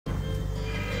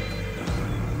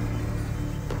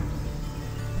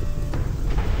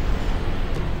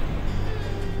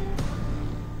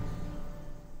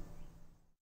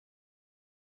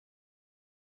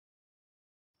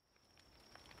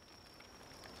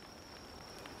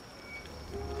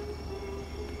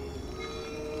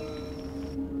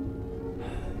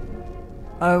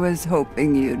I was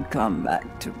hoping you'd come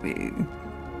back to me.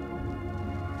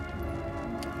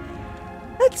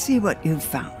 Let's see what you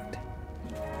found.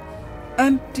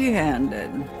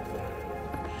 Empty-handed.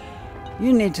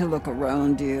 You need to look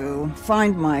around you,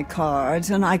 find my cards,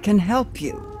 and I can help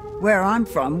you. Where I'm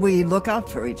from, we look out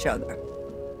for each other.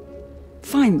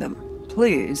 Find them,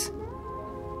 please.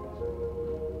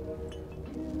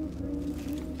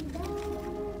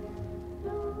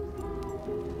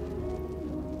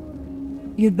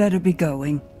 You'd better be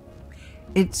going.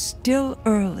 It's still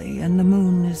early and the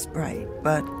moon is bright,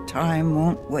 but time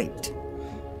won't wait.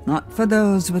 Not for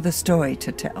those with a story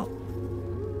to tell.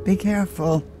 Be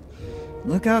careful.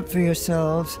 Look out for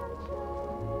yourselves.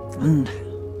 And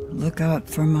look out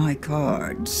for my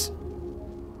cards.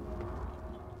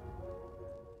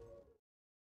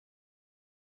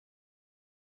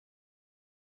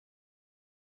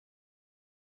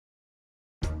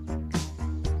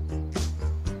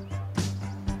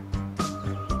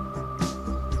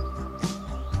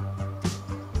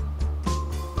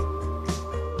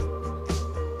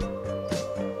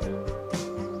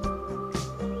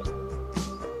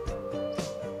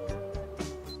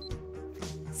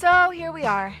 So here we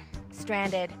are,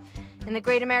 stranded in the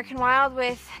great American wild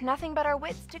with nothing but our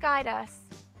wits to guide us.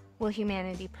 Will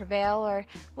humanity prevail, or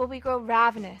will we grow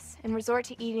ravenous and resort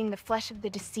to eating the flesh of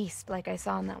the deceased like I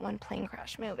saw in that one plane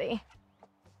crash movie?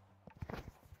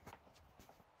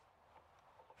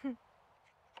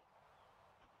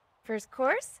 First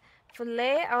course,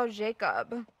 filet au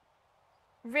Jacob.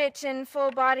 Rich and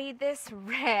full-bodied, this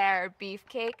rare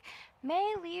beefcake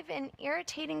may leave an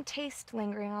irritating taste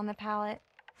lingering on the palate.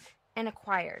 An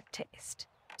acquired taste,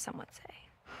 some would say.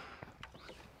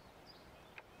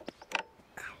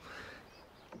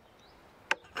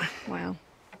 Wow.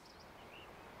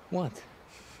 What?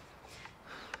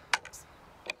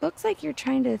 Looks like you're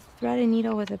trying to thread a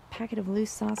needle with a packet of loose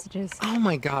sausages. Oh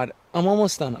my god, I'm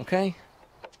almost done, okay?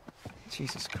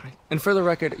 Jesus Christ. And for the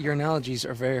record, your analogies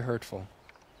are very hurtful.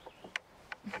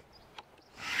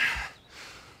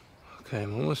 Okay,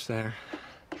 I'm almost there.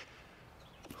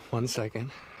 1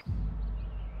 second.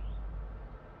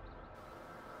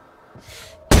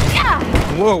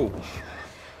 Whoa!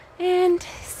 And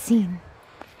scene.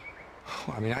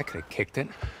 I mean, I could have kicked it.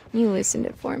 You loosened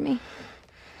it for me.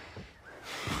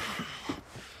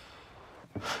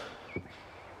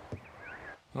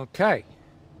 Okay,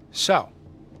 so,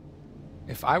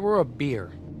 if I were a beer,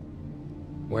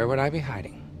 where would I be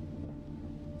hiding?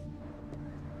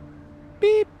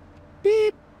 Beep,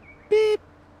 beep, beep,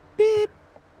 beep,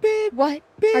 beep. What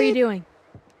beep, are you doing?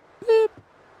 Beep.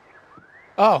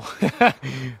 Oh,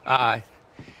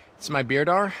 it's my beer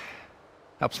dar.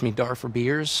 Helps me dar for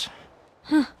beers.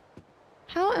 Huh.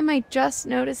 How am I just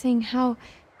noticing how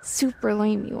super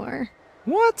lame you are?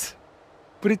 What?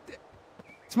 But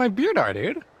it's my beer dar,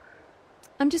 dude.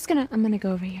 I'm gonna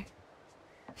go over here.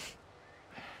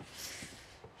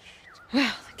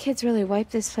 Wow, the kids really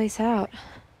wiped this place out.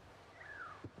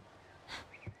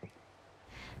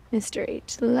 Mr.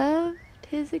 H loved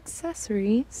his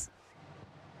accessories.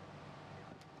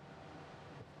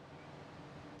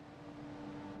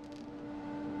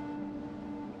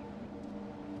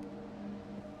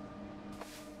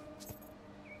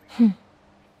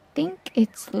 Think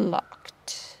it's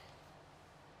locked.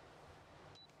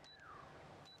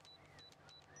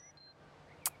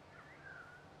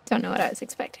 Don't know what I was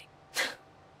expecting.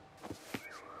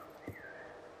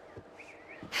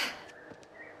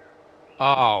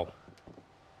 Oh,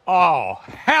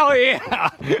 hell yeah!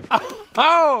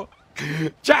 Oh,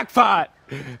 jackpot!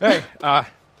 Hey,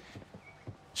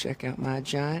 check out my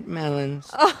giant melons.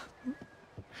 Oh.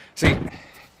 See,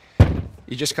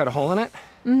 you just cut a hole in it.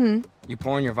 Mm-hmm. You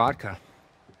pour in your vodka.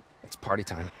 It's party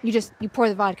time. You pour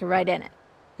the vodka right in it.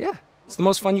 Yeah, it's the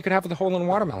most fun you could have with a hole in a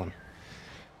watermelon.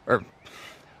 Or,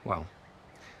 well,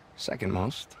 second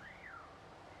most.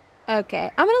 Okay,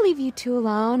 I'm gonna leave you two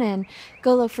alone and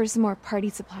go look for some more party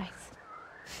supplies.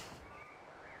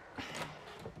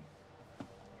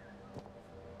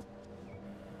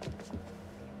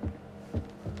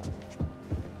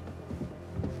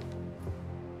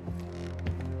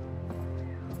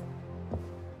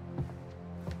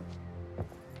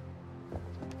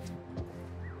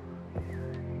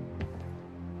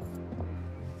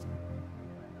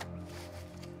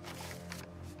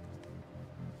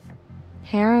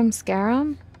 Harem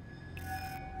scarum?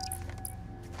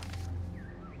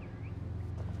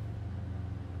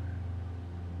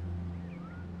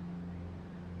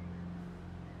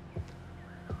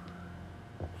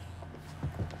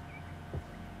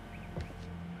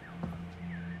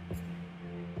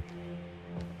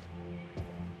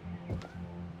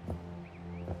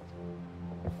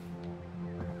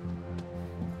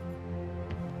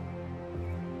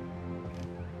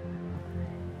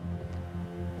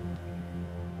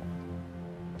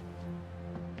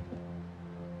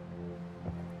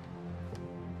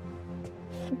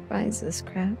 Who buys this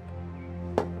crap?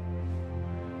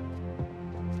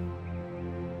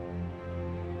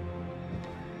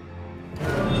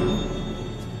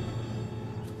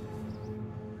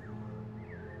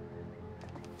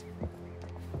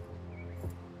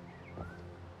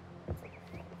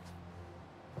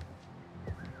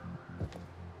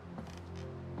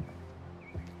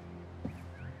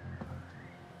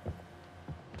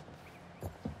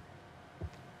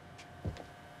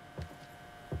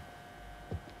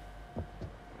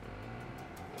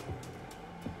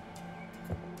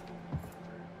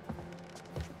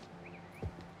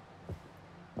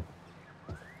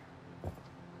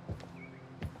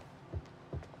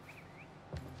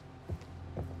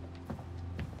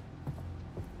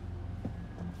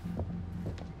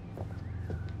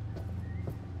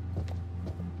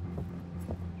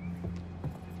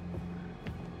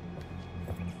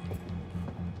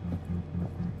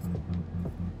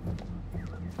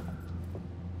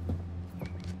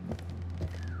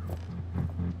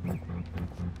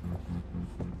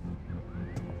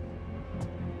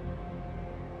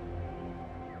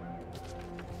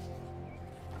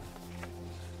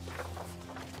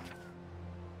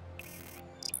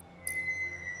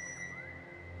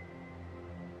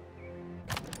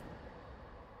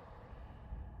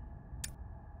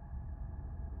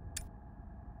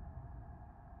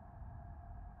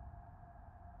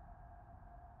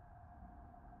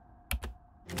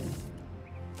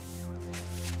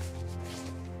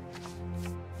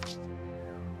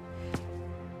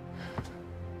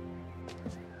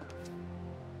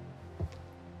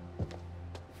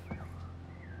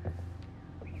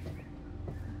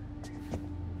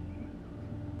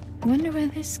 Wonder where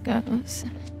this goes.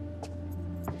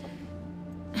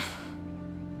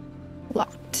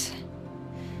 Locked.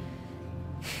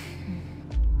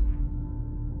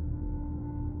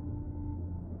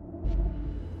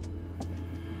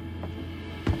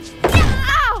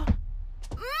 Ow!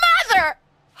 Mother!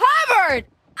 Hubbard!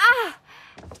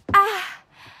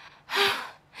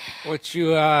 What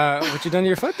you done to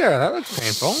your foot there? That looks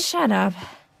painful. Shut up.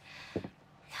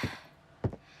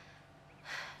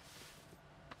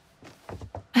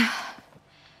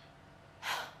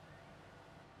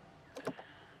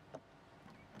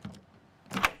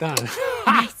 Done.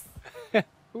 Nice.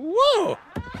 Whoa!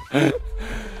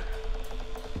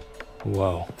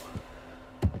 Whoa.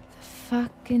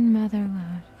 Fucking mother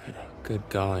load. Good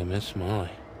golly, Miss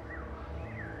Molly.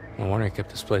 No wonder he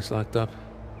kept this place locked up.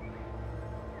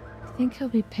 Think he'll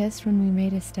be pissed when we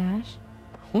raid his stash?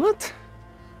 What?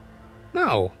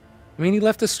 No. I mean, he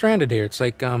left us stranded here. It's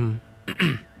like,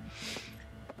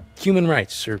 human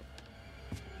rights, or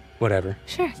whatever.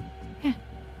 Sure. Yeah.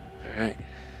 All right.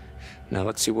 Now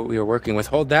let's see what we are working with.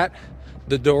 Hold that.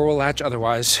 The door will latch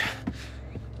otherwise.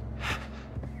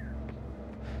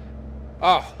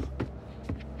 Oh.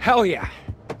 Hell yeah.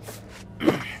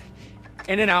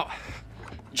 In and out.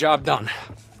 Job done.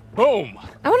 Boom.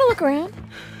 I want to look around.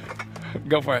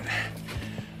 Go for it.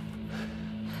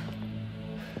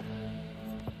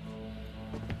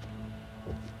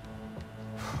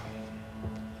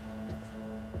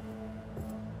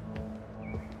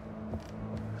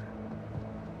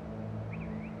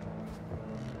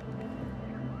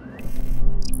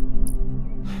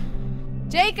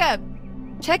 Jacob!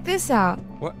 Check this out.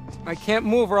 What? I can't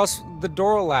move or else the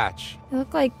door will latch. They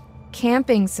look like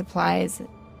camping supplies.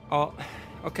 Oh,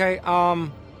 okay,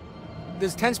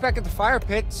 there's tents back at the fire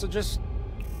pit, so just,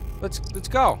 let's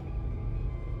go.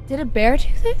 Did a bear do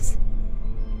this?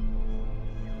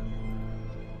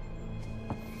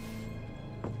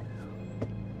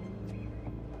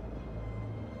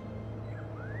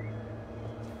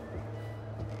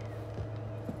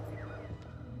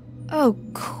 Oh,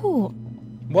 cool.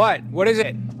 What? What is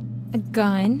it? A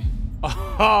gun.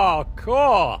 Oh,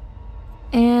 cool.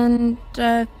 And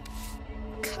a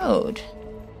code.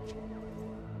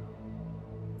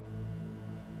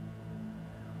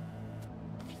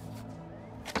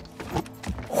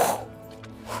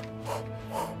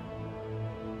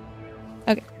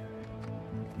 Okay.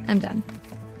 I'm done.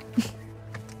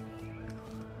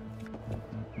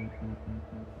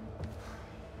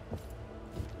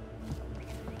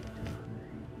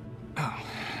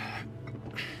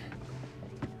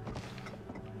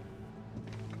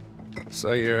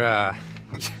 So you're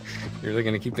really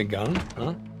gonna keep the gun,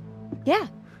 huh? Yeah.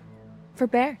 For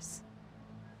bears.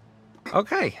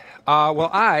 Okay. Well,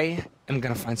 I am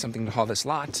gonna find something to haul this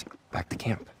lot back to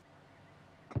camp.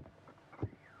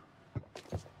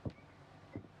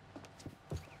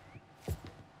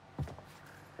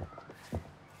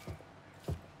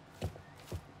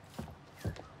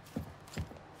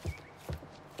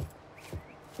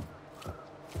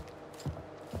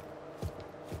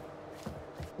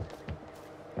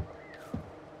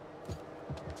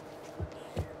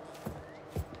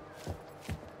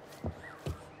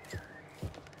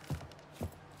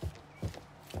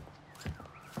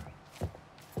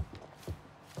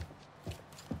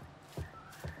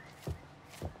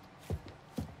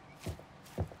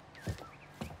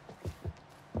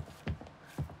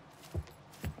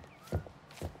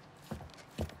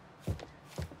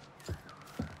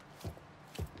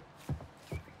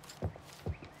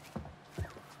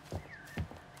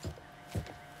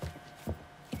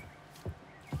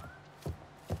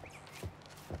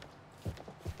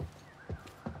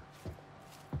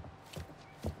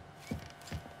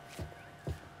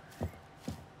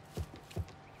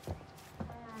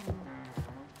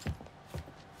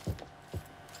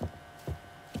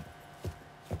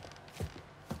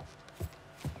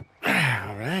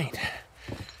 right.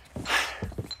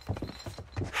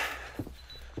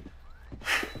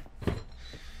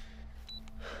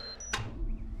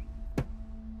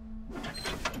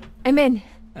 I'm in.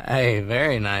 Hey,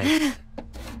 very nice.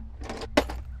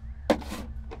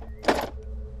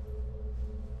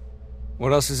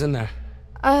 What else is in there?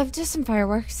 Just some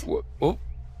fireworks. Whoa,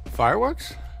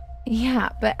 fireworks? Yeah,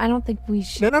 but I don't think we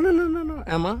should. No,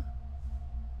 Emma.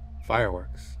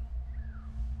 Fireworks.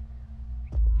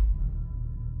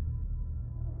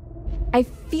 I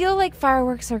feel like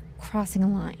fireworks are crossing a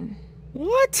line.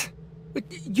 What?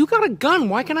 You got a gun.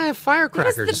 Why can't I have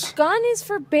firecrackers? Because the gun is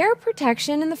for bear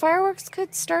protection and the fireworks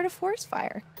could start a forest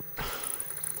fire.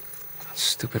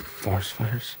 Stupid forest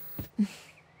fires.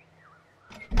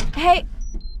 Hey,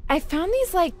 I found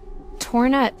these, like,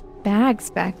 torn up bags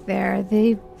back there.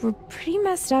 They were pretty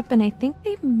messed up and I think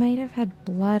they might have had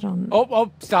blood on them. Oh,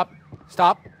 stop.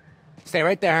 Stay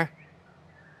right there.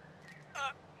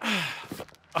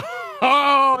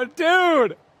 Oh,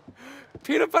 dude!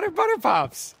 Peanut butter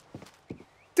pops.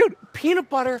 Dude, peanut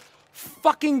butter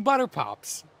fucking butter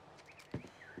pops.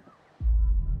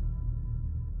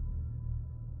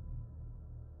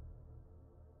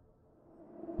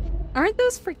 Aren't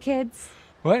those for kids?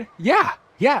 What? Yeah,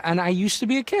 and I used to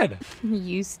be a kid.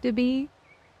 Used to be.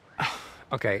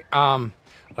 Okay,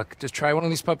 look, just try one of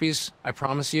these puppies. I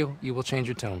promise you, you will change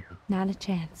your tone. Not a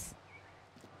chance.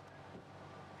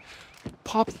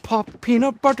 Pop,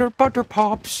 peanut butter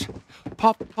pops.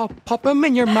 Pop them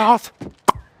in your mouth.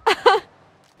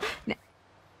 No.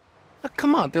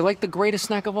 Come on, they're like the greatest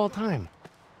snack of all time.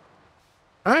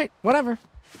 All right, whatever.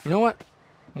 You know what?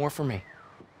 More for me.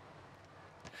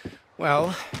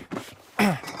 Well,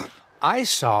 I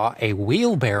saw a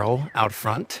wheelbarrow out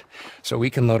front, so we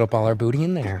can load up all our booty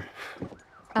in there.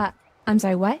 I'm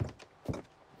sorry, what?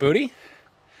 Booty?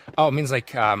 Oh, it means like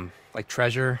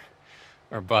treasure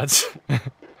or butts.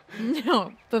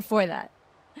 No, before that.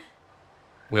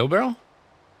 Wheelbarrow?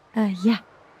 Yeah.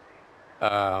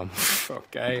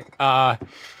 Okay.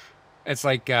 It's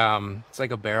like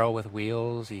a barrel with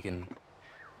wheels. You can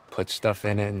put stuff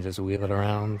in it and just wheel it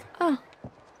around. Oh,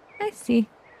 I see.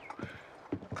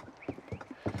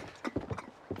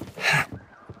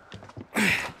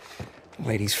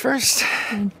 Ladies first.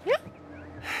 Yeah.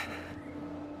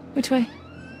 Which way?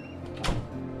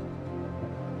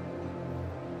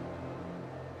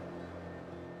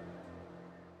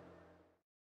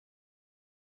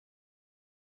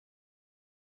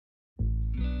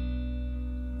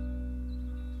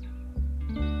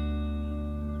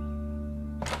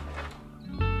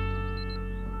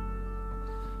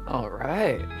 All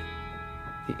right.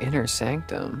 The inner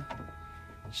sanctum.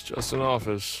 It's just an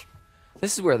office.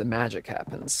 This is where the magic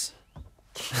happens.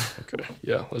 Okay,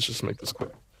 yeah, let's just make this quick.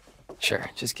 Sure,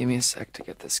 just give me a sec to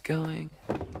get this going.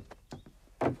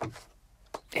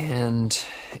 And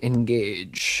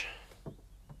engage.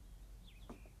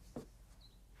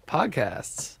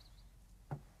 Podcasts.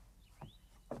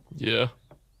 Yeah.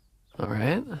 All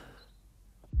right.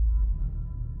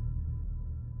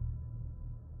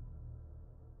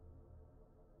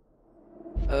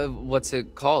 What's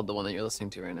it called, the one that you're listening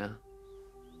to right now?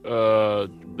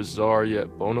 Bizarre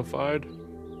yet bona fide.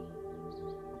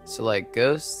 So, like,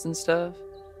 ghosts and stuff?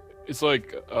 It's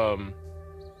like,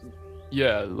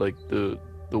 yeah, like the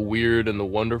weird and the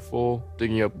wonderful,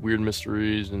 digging up weird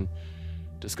mysteries and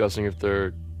discussing if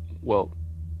they're, well,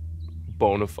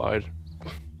 bona fide.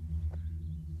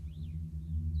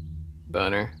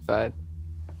 Boner. Fide.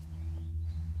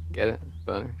 Get it?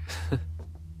 Boner.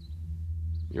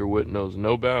 Your wit knows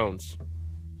no bounds.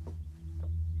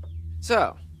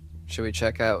 So, should we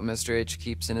check out what Mr. H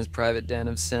keeps in his private den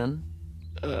of sin?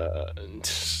 I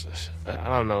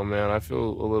don't know, man. I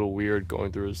feel a little weird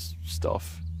going through his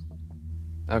stuff.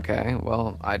 Okay,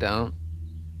 well, I don't.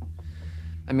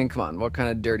 I mean, come on, what kind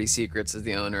of dirty secrets is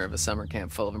the owner of a summer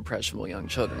camp full of impressionable young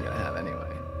children gonna have anyway?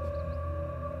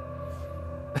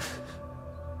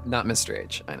 Not Mr.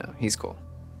 H, I know, he's cool.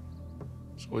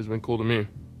 It's always been cool to me.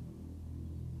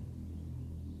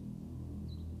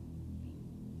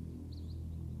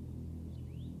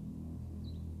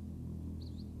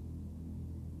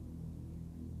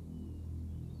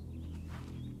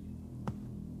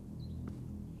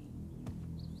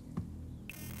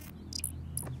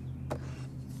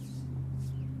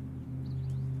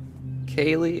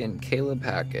 Kaylee and Caleb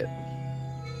Hackett.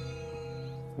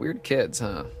 Weird kids,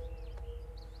 huh?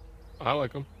 I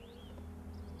like him.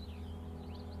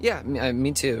 Yeah,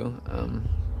 me too.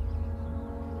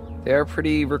 They are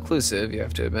pretty reclusive, you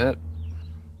have to admit.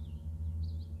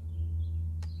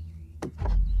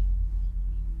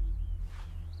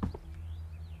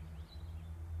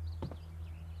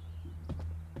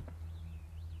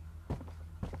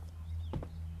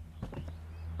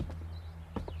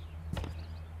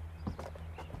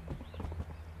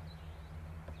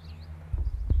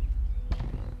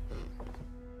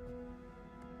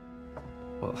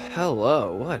 Well,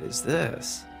 hello, what is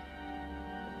this?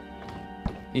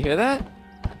 You hear that?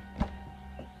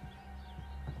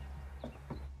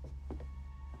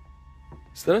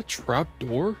 Is that a trap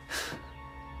door?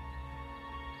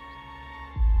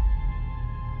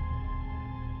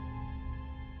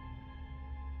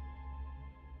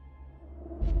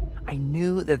 I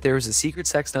knew that there was a secret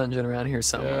sex dungeon around here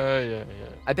somewhere. Yeah.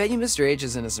 I bet you Mr. H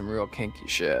is into some real kinky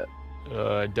shit.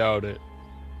 I doubt it.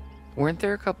 Weren't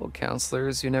there a couple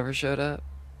counselors who never showed up?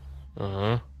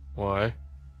 Uh-huh. Why?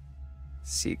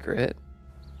 Secret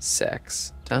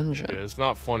sex dungeon. Yeah, it's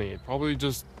not funny. It probably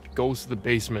just goes to the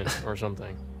basement or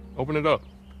something. Open it up.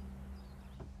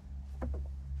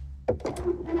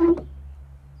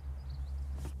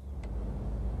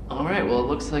 Alright, well, it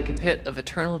looks like a pit of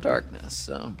eternal darkness,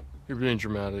 so... You're being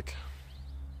dramatic.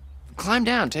 Climb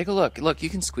down, take a look. Look, you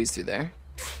can squeeze through there.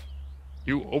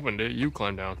 You opened it. You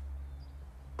climb down.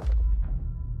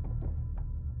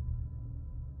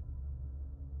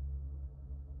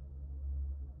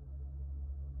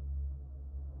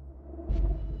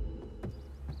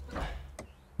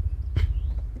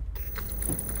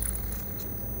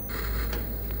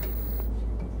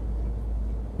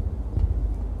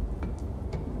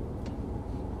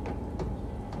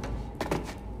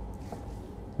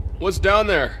 What's down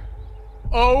there?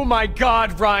 Oh my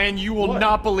god, Ryan, you will What?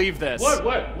 not believe this.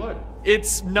 What?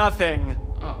 It's nothing.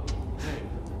 Oh, hey.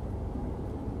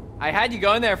 I had you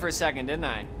go in there for a second, didn't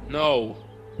I? No.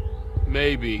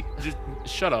 Maybe. Just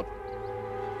shut up.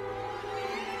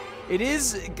 It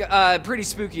is pretty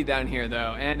spooky down here,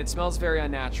 though, and it smells very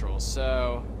unnatural,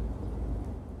 so...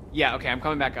 Yeah, okay, I'm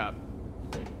coming back up.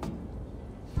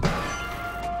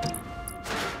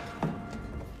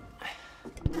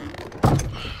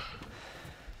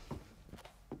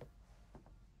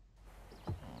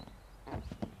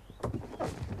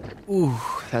 Ooh,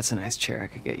 that's a nice chair. I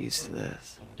could get used to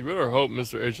this. You better hope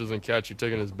Mr. H doesn't catch you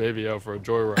taking his baby out for a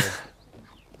joyride.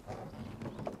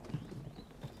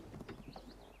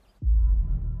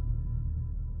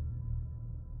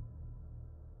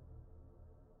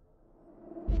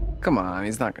 Come on,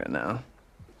 he's not gonna know.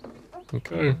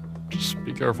 Okay. Just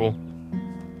be careful.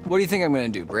 What do you think I'm gonna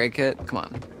do? Break it? Come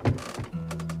on.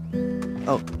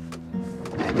 Oh.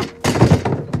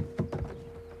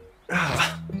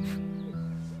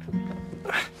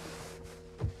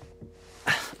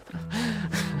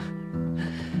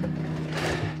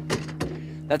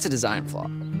 That's a design flaw.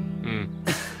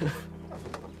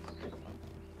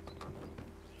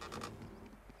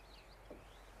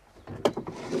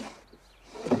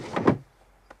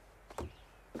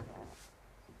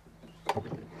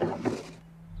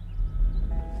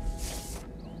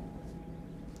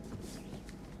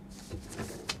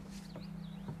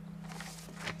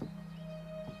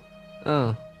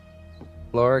 Oh.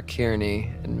 Laura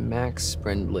Kearney and Max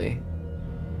Brindley.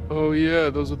 Oh yeah,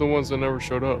 those are the ones that never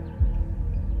showed up.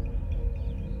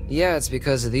 Yeah, it's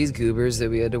because of these goobers that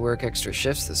we had to work extra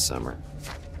shifts this summer.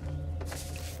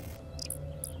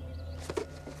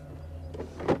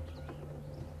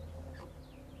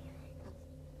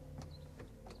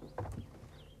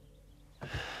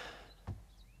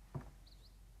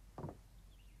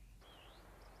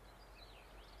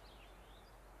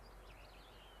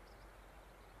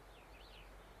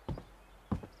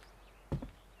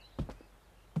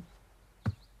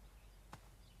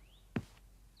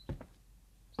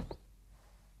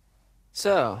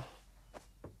 So,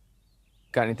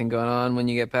 got anything going on when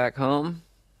you get back home?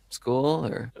 School,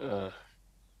 or?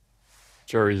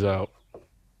 Jury's out.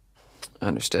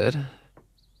 Understood.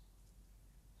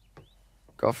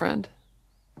 Girlfriend?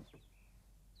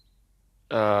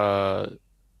 Not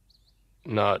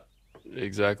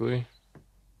exactly.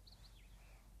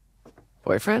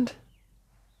 Boyfriend?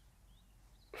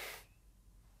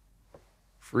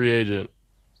 Free agent.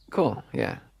 Cool,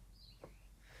 yeah.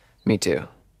 Me too.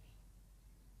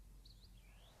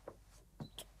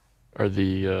 Are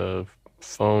the,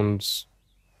 phones...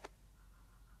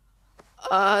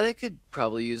 They could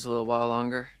probably use a little while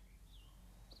longer.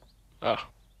 Ah.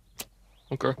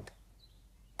 Okay.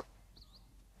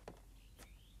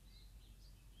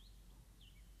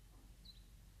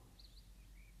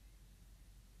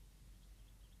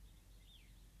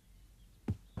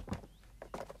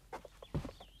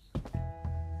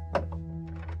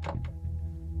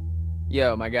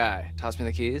 Yo, my guy, toss me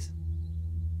the keys.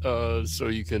 So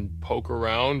you can poke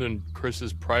around in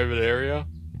Chris's private area?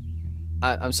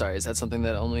 I'm sorry, is that something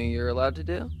that only you're allowed to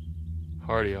do?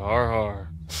 Hardy har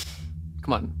har.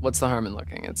 Come on, what's the harm in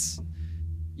looking?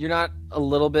 You're not a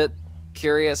little bit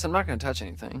curious? I'm not gonna touch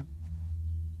anything.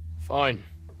 Fine.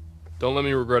 Don't let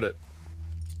me regret it.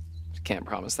 Can't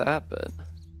promise that, but...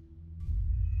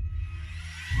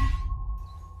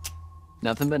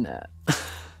 Nothing but net.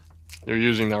 You're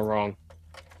using that wrong.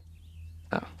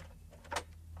 Oh.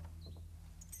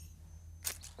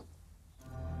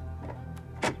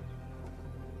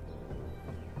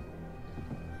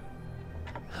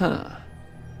 Huh.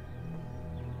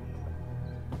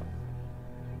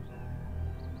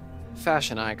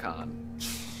 Fashion icon.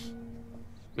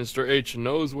 Mr. H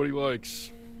knows what he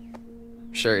likes.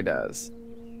 Sure he does.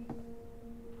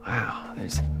 Wow,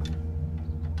 there's...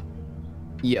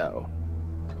 Yo.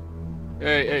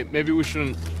 Hey, maybe we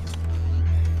shouldn't...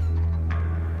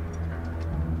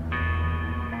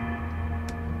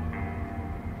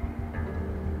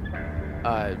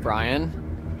 Ryan?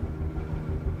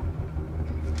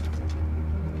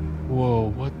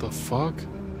 Whoa, what the fuck?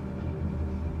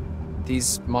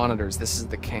 These monitors, this is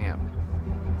the camp.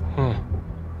 Huh.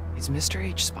 Is Mr.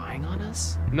 H spying on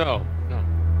us? No.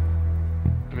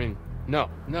 I mean, no,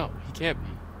 he can't be.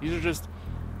 These are just...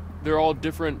 They're all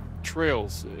different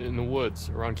trails in the woods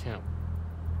around camp.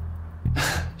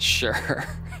 Sure.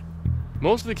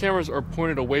 Most of the cameras are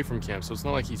pointed away from camp, so it's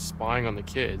not like he's spying on the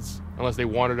kids, unless they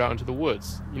wandered out into the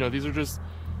woods. You know, these are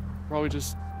probably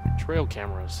just trail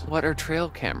cameras. What are trail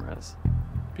cameras?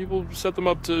 People set them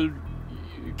up to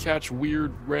catch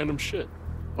weird, random shit.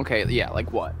 Okay, yeah,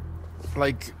 like what?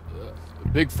 Like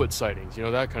Bigfoot sightings, you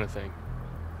know, that kind of thing.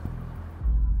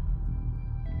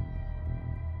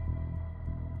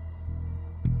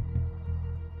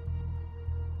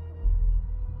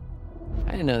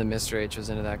 I didn't know that Mr. H was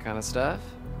into that kind of stuff.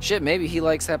 Shit, maybe he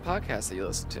likes that podcast that you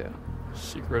listen to.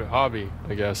 Secret hobby,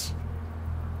 I guess.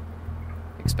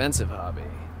 Expensive hobby.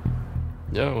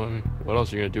 Yeah, well, I mean, what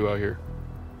else are you gonna do out here?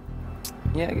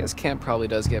 Yeah, I guess camp probably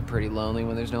does get pretty lonely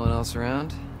when there's no one else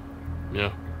around.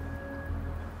 Yeah.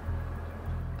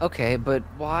 Okay, but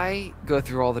why go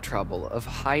through all the trouble of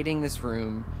hiding this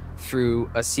room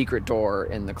through a secret door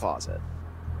in the closet?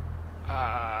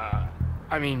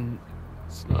 I mean,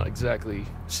 it's not exactly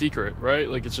secret, right?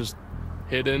 Like, it's just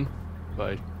hidden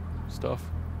by stuff.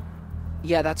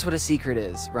 Yeah, that's what a secret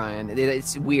is, Ryan.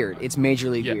 It's weird. It's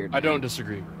majorly Yeah, weird. I don't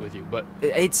disagree with you, but...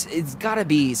 It's gotta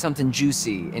be something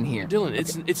juicy in here. Dylan,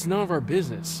 it's none of our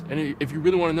business. And if you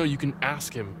really want to know, you can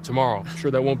ask him tomorrow. I'm sure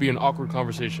that won't be an awkward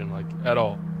conversation, like, at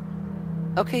all.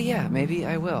 Okay, yeah, maybe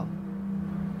I will.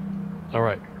 All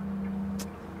right.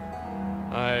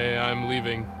 I'm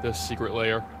leaving this secret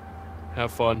lair.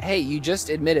 Have fun. Hey, you just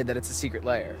admitted that it's a secret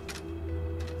lair.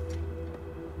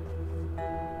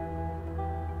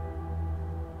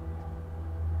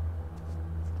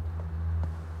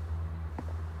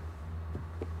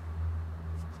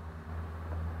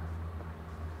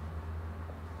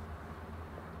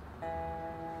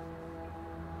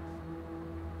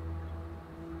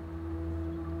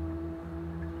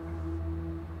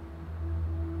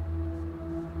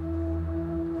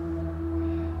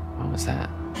 What was that?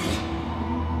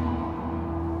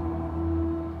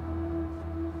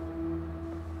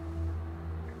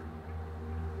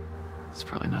 It's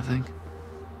probably nothing.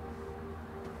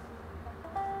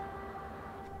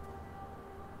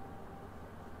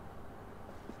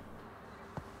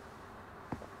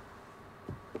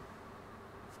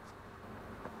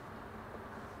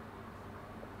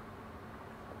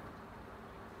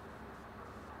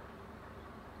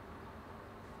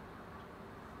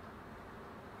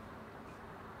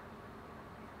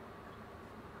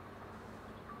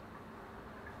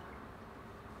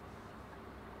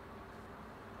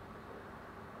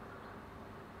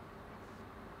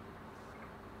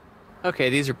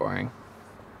 Okay, these are boring.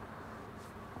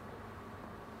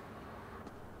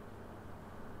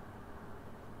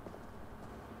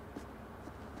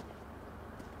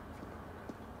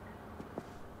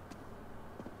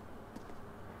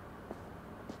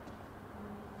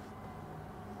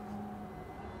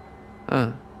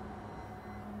 Huh.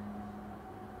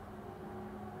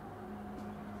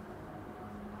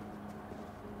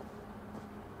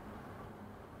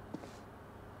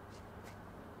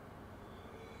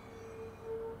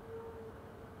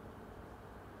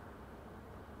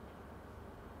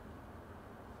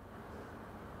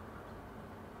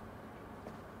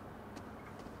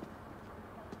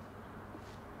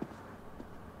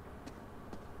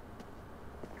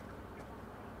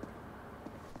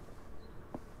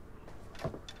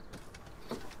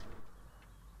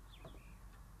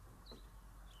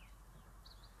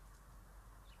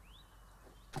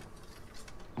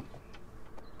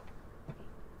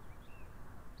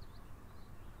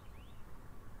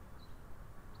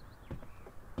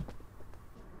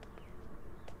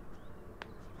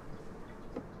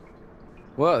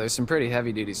 Whoa, there's some pretty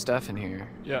heavy-duty stuff in here.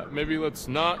 Yeah, maybe let's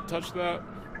not touch that.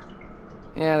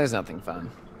 Yeah, there's nothing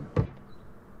fun.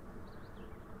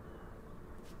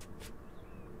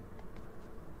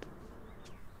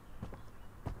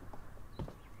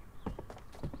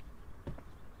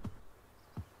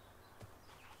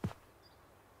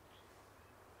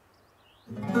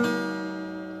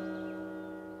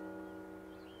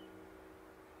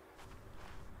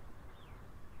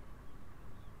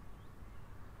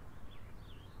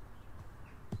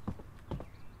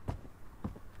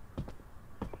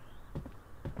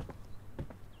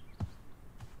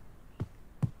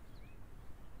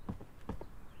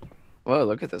 Whoa,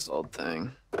 look at this old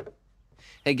thing.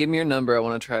 Hey, give me your number. I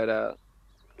want to try it out.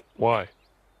 Why?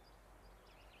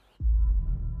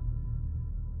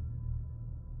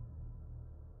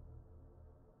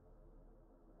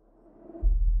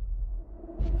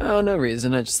 Oh, no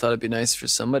reason. I just thought it'd be nice for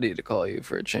somebody to call you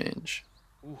for a change.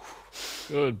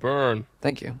 Good burn.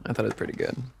 Thank you. I thought it was pretty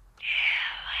good.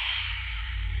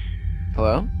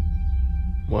 Hello?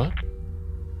 What?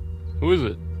 Who is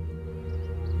it?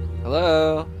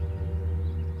 Hello?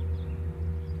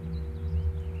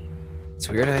 It's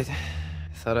weird. I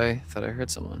thought I heard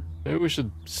someone. Maybe we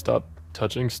should stop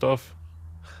touching stuff.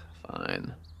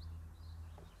 Fine.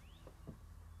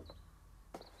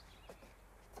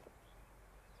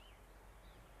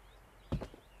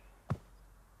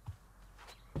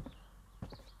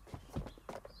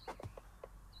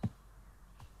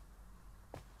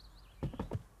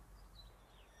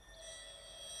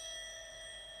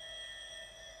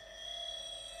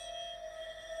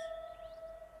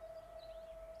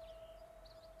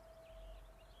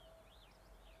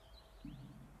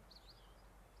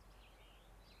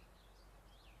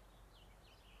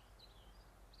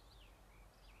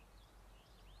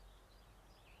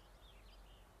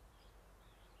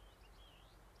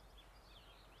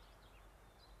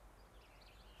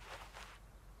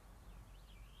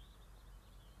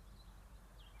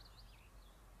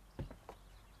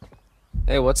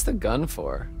 Hey, what's the gun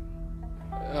for?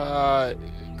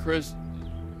 Chris,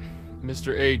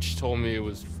 Mr. H told me it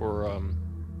was for,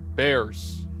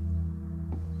 bears.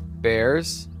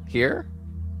 Bears? Here?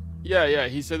 Yeah,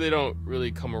 he said they don't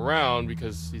really come around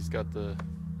because he's got the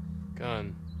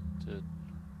gun to...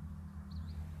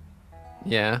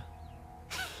 Yeah.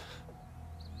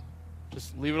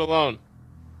 Just leave it alone.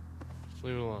 Just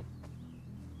leave it alone.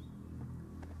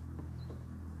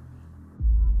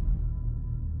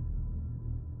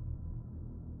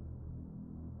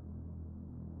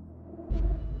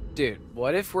 Dude,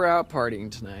 what if we're out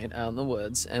partying tonight out in the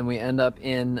woods and we end up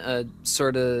in a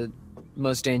sort of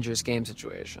most dangerous game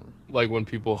situation? Like when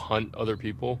people hunt other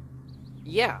people?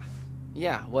 Yeah.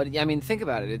 Yeah. What I mean, think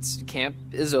about it. It's camp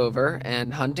is over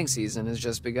and hunting season has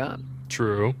just begun.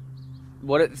 True.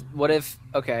 What if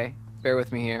okay, bear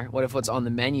with me here. What if what's on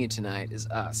the menu tonight is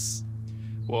us?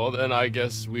 Well, then I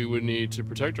guess we would need to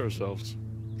protect ourselves.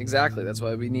 Exactly. That's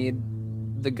why we need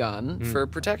the gun for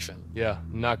protection. Yeah,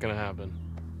 not gonna happen.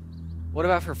 What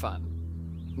about for fun?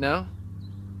 No?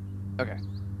 Okay.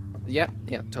 Yeah,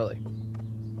 totally.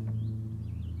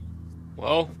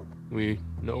 Well, we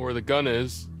know where the gun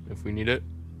is if we need it.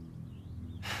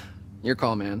 Your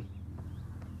call, man.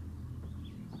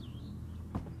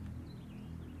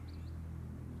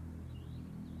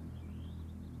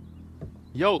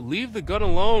 Yo, leave the gun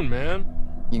alone, man.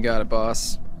 You got it,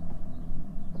 boss.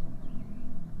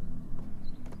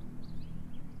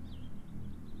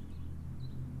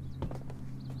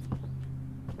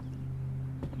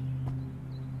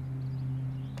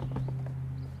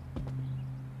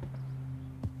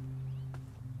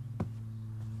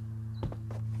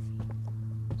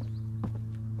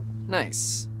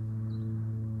 Nice.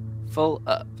 Full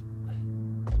up.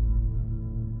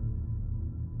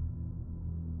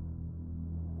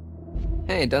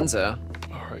 Hey, Dunzo.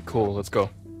 All right, cool. Let's go.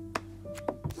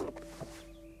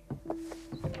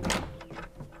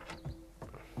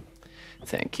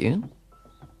 Thank you.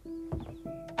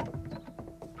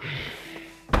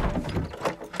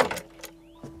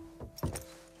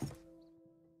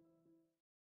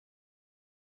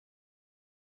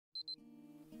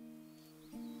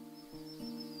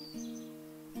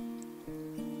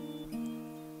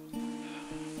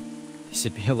 This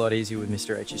would be a lot easier with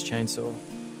Mr. H's chainsaw.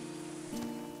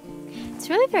 It's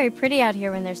really very pretty out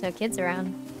here when there's no kids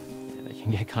around. Yeah, they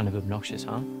can get kind of obnoxious,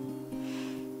 huh?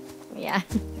 Yeah.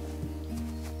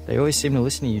 They always seem to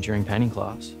listen to you during painting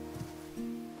class.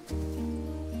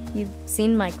 You've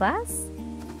seen my class?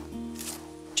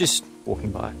 Just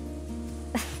walking by.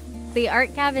 The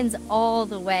art cabin's all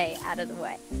the way out of the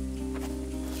way.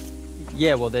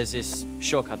 Yeah, well, there's this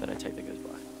shortcut that I take that goes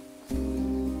by.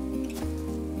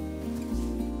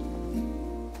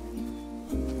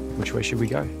 Which way should we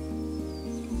go?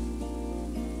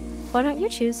 Why don't you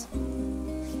choose?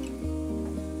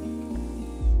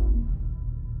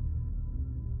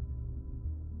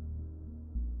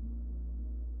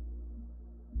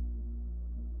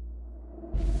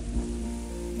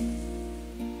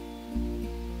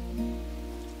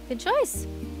 Good choice.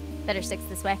 Better sticks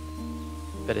this way.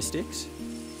 Better sticks?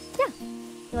 Yeah.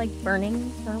 You like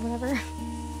burning or whatever.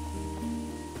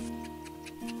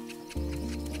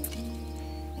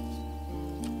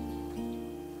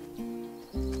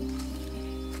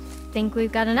 Think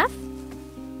we've got enough?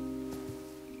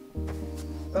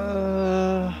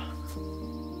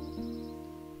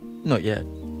 Not yet.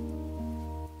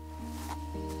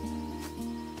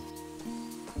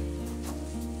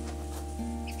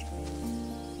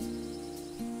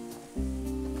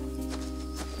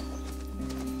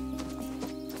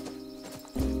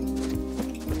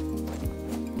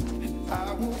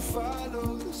 I will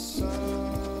follow the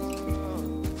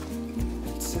sun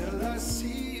till I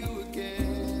see you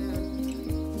again.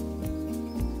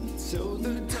 Till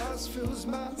the dust fills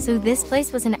my So this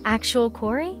place was an actual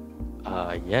quarry?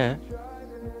 Yeah.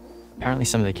 Apparently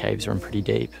some of the caves run pretty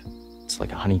deep. It's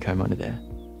like a honeycomb under there.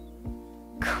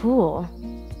 Cool.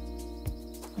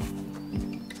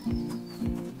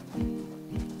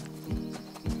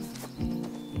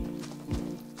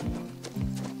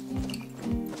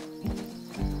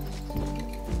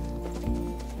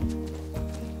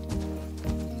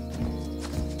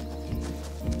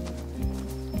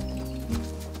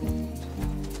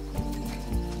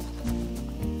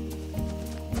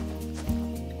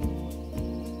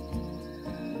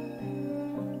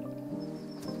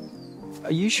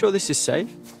 Are you sure this is safe?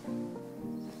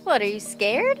 What, are you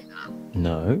scared?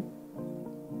 No.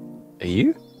 Are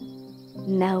you?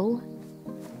 No.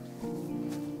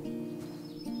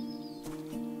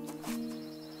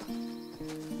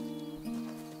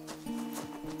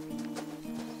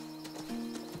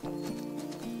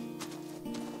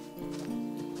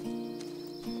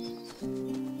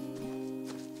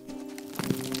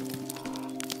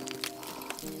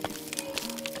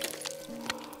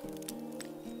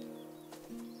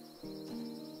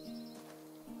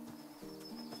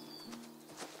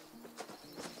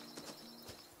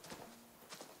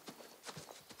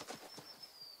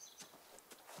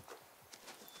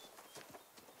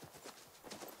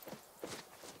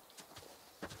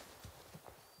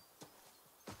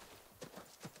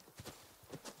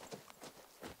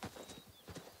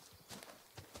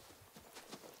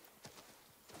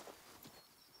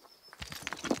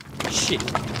 Shit.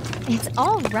 It's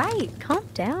all right. Calm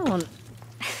down.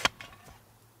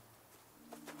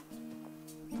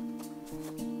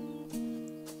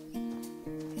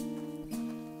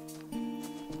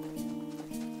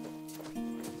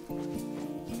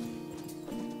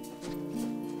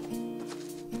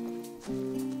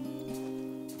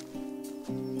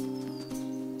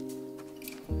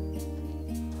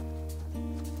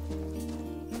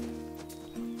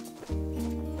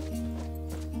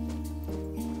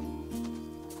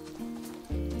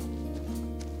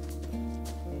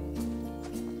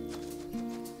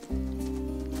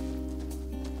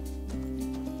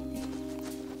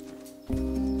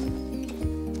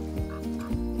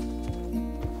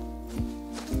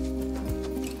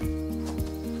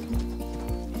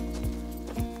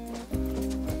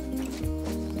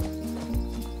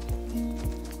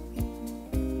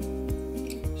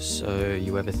 So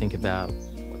you ever think about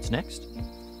what's next?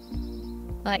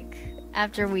 Like,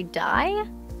 after we die?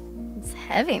 It's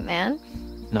heavy, man.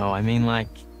 No, I mean like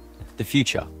the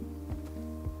future.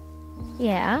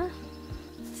 Yeah.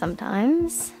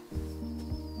 Sometimes.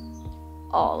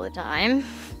 All the time.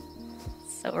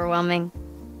 It's overwhelming.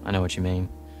 I know what you mean.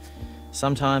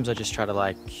 Sometimes I just try to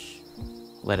like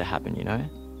let it happen, you know?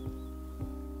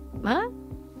 What?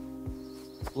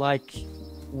 Like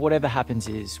whatever happens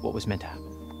is what was meant to happen.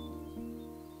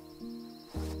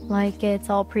 Like it's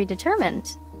all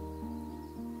predetermined.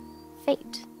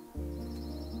 Fate.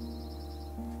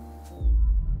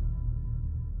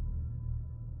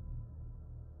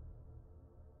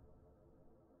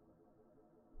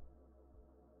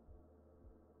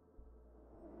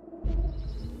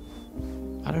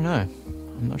 I don't know.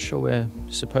 I'm not sure we're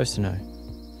supposed to know.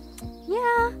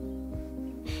 Yeah.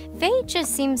 Fate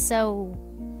just seems so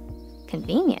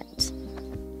convenient.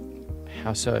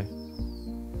 How so?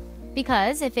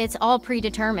 Because if it's all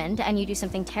predetermined and you do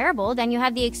something terrible, then you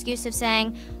have the excuse of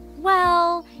saying,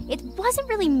 well, it wasn't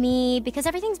really me because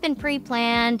everything's been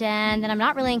pre-planned and then I'm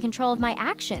not really in control of my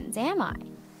actions, am I?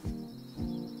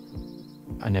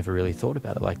 I never really thought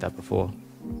about it like that before.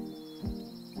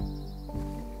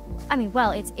 I mean,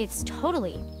 well, it's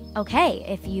totally okay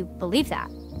if you believe that.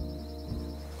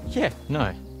 Yeah,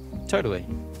 no, totally.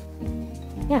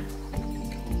 Yeah.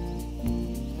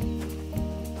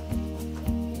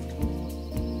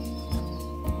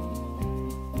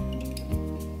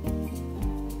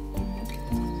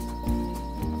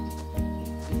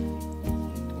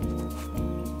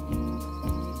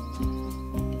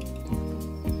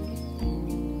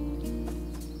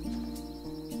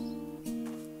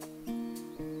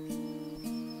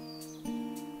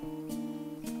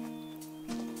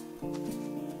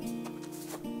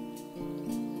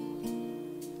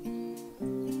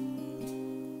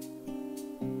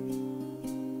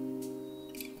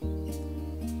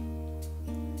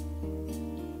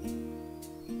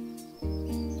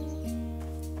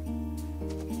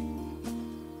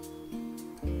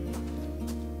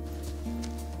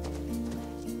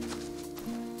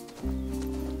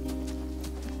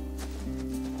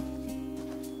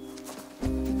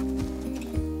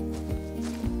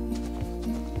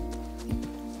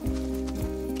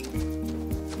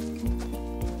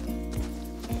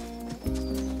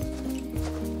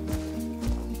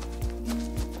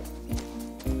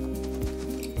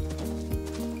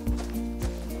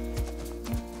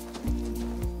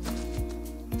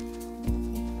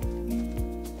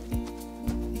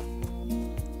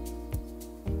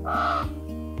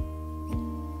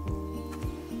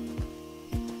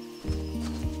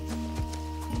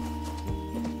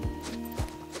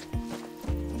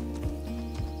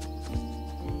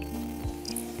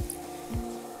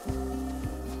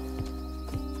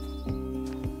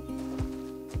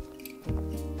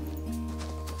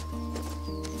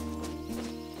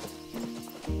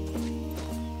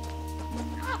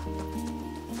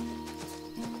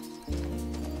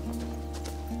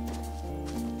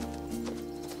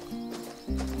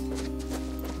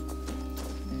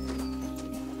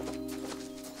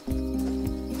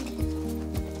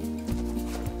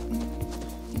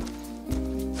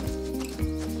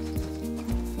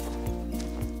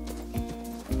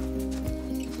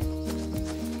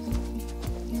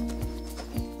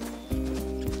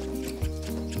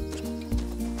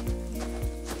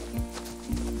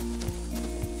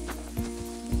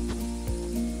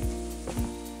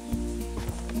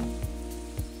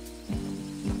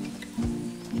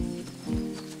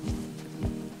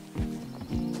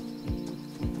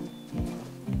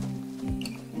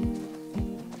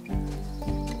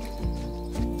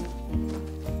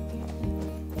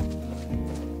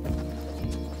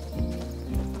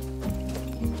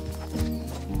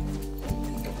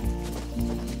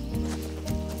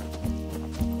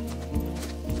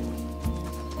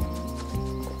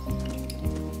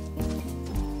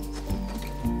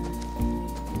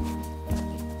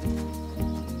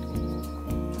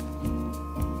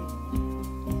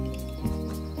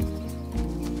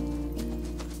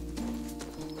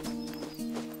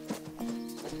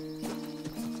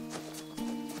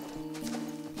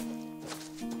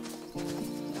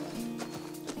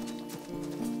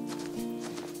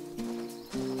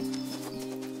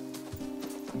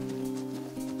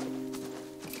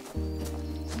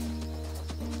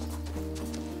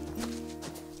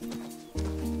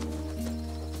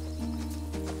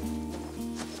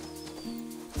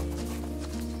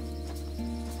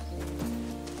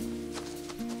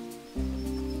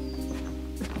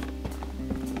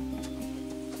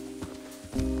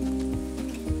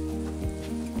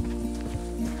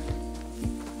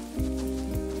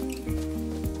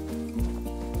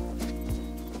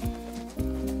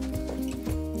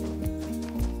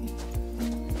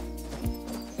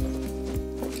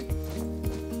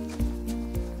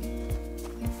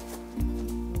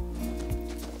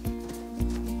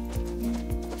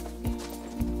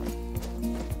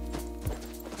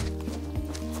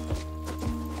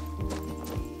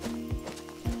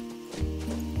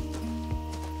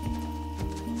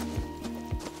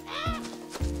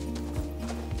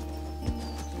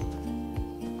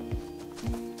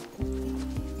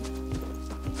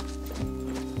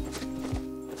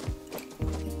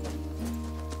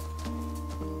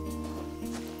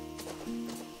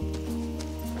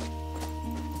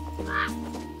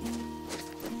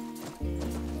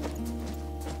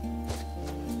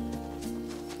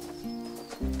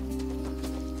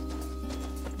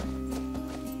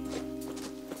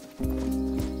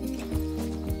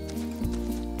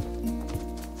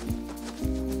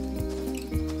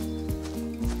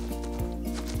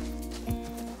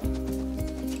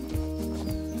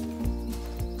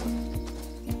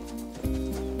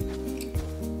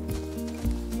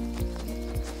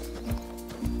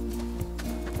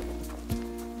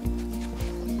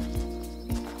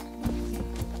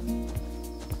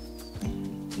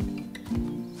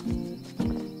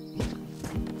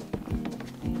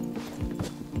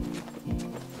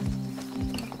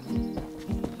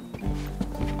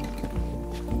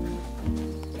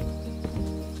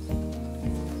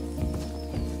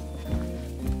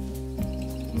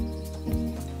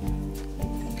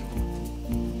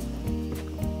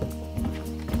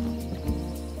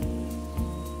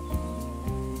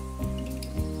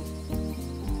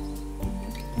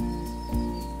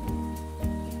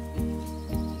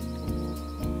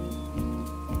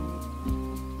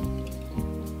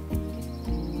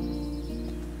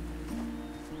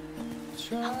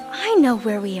 I know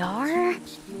where we are.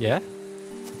 Yeah?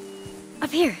 Up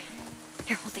here.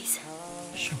 Here, hold these.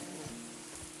 Sure.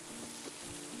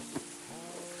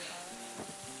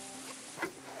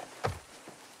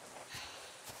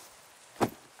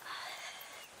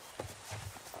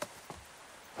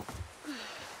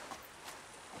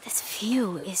 This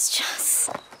view is just...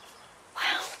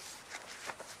 wow.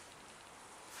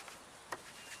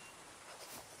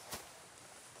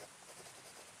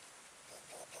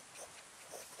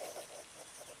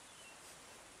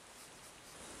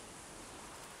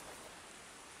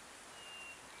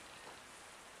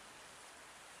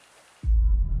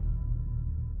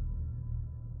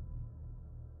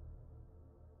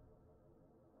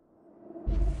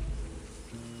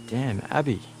 Damn,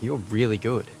 Abby, you're really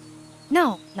good.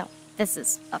 No, this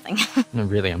is nothing. No,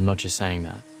 really, I'm not just saying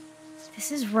that.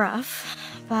 This is rough,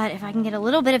 but if I can get a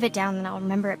little bit of it down, then I'll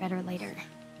remember it better later.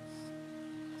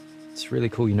 It's really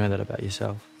cool you know that about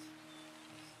yourself.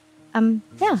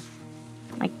 Yeah.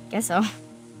 I guess so.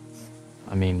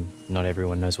 I mean, not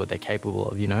everyone knows what they're capable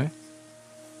of, you know?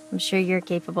 I'm sure you're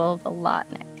capable of a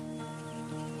lot, Nick.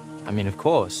 I mean, of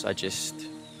course, I just...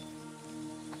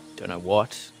 don't know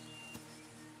what.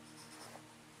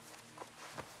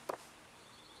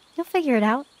 You'll figure it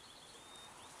out.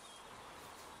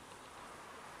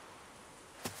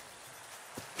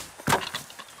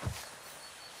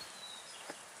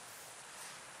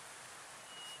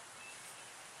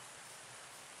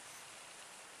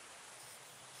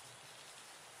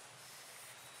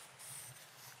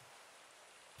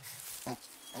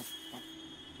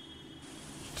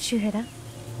 Did you hear that?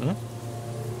 Huh?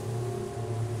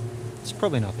 It's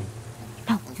probably nothing.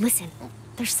 No, listen.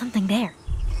 There's something there.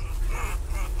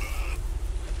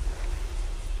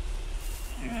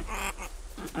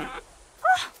 Oh,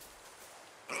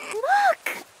 look!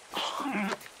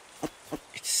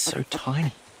 It's so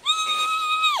tiny.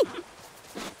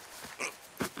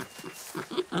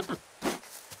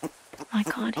 My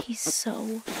God, he's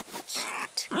so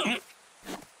cute.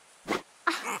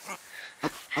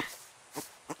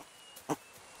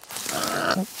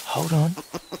 Hold on.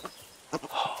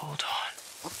 Hold on.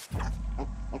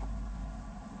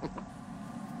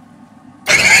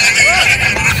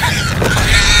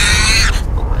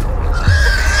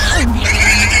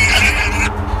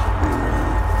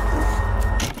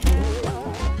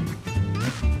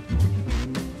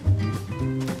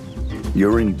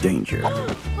 You're in danger.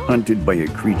 Hunted by a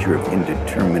creature of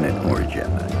indeterminate origin.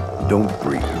 Don't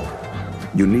breathe.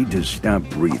 You need to stop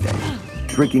breathing,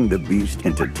 tricking the beast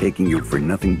into taking you for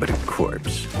nothing but a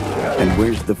corpse. And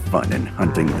where's the fun in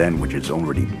hunting that which is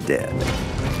already dead?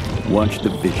 Watch the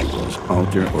visuals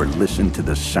alter or listen to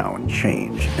the sound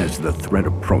change as the threat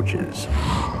approaches.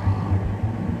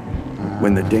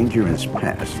 When the danger is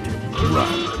past,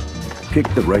 run. Pick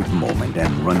the right moment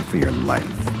and run for your life.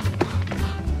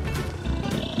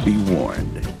 Be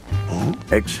warned.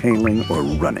 Exhaling or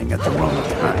running at the wrong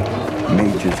time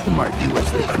may just mark you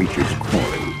as the creature's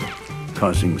quarry,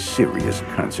 causing serious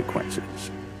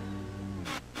consequences.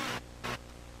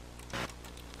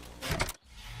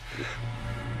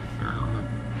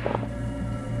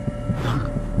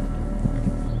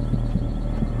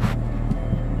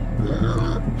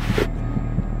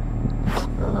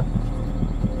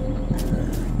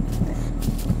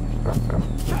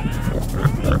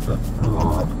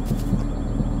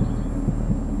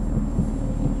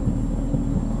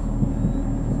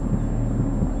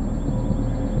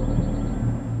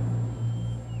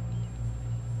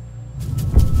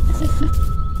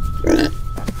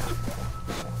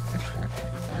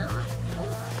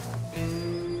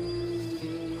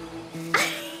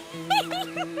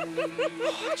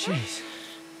 Jeez.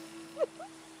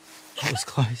 That was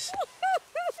close.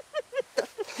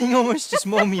 Thing almost just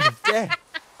mauled me to death.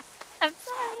 I'm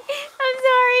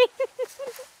sorry.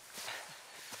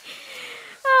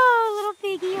 Oh, little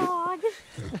piggy hog.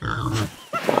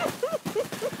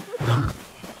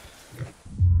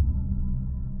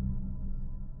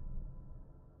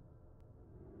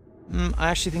 I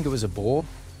actually think it was a boar.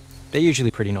 They're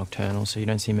usually pretty nocturnal, so you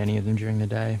don't see many of them during the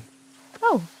day.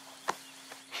 Oh.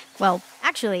 Well,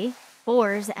 actually,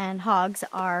 boars and hogs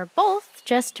are both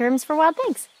just terms for wild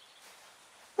things.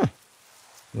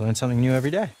 You learn something new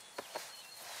every day.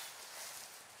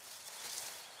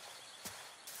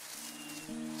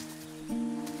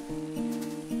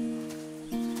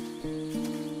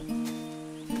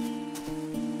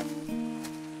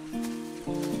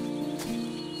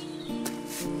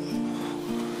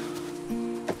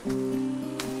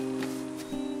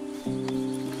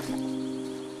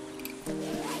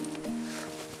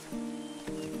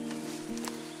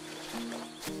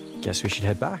 Guess we should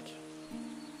head back.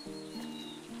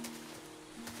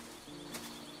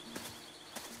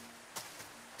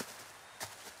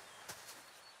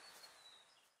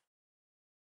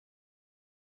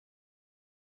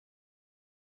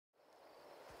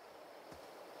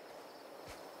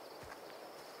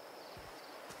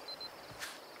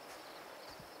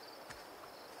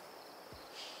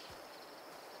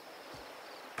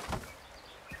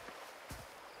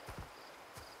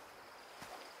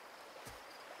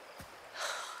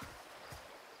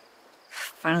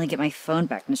 Finally get my phone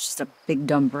back and it's just a big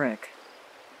dumb brick.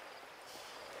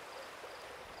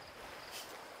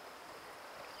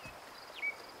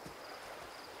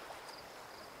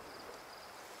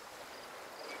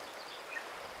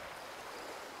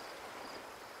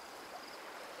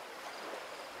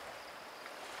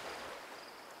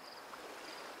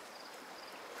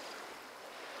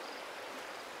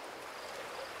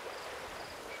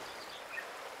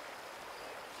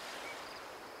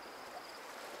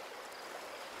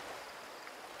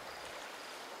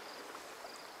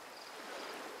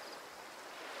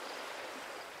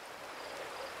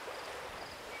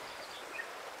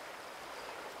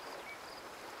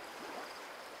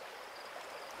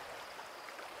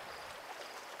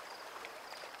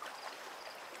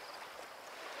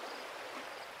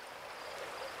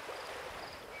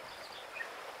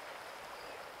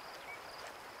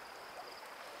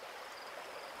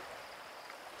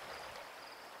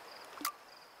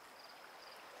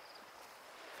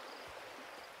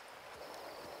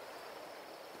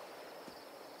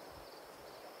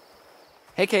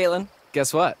 Hey, Caitlin.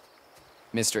 Guess what?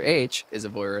 Mr. H is a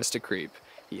voyeuristic creep.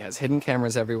 He has hidden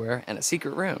cameras everywhere and a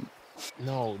secret room.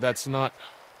 No, that's not.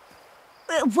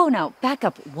 Whoa, now, back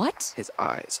up. What? His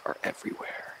eyes are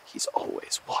everywhere. He's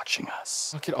always watching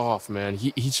us. Knock it off, man.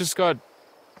 He's just got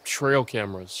trail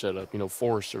cameras set up,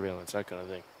 forest surveillance, that kind of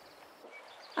thing.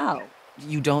 Oh.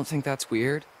 You don't think that's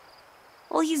weird?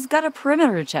 Well, he's got a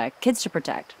perimeter to check, kids to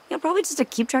protect. Probably just to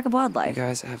keep track of You wildlife.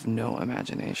 guys have no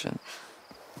imagination.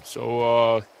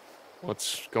 So,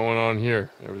 what's going on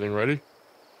here? Everything ready?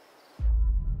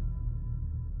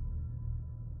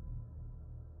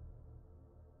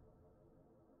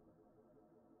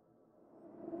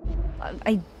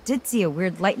 I did see a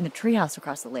weird light in the treehouse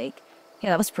across the lake. Yeah,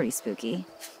 that was pretty spooky.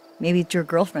 Maybe it's your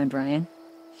girlfriend, Brian.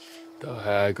 The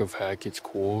Hag of Hackett's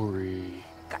Quarry.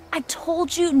 I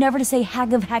told you never to say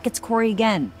Hag of Hackett's Quarry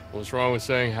again. What's wrong with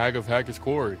saying Hag of Hackett's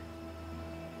Quarry?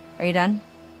 Are you done?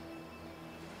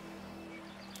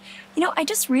 I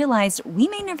just realized we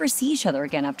may never see each other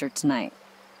again after tonight.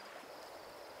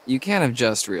 You can't have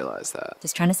just realized that.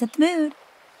 Just trying to set the mood.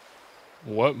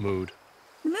 What mood?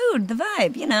 The mood, the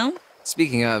vibe.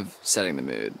 Speaking of setting the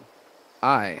mood,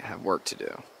 I have work to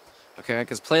do. Okay?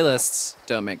 Because playlists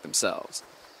don't make themselves.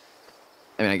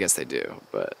 I mean, I guess they do,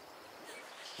 but...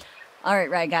 All right,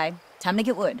 right guy. Time to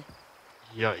get wood.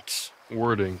 Yikes.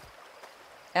 Wording.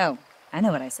 Oh, I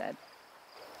know what I said.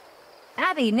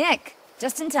 Abby, Nick,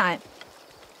 just in time.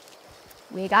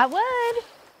 We got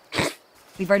wood.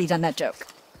 We've already done that joke.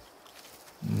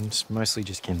 It's mostly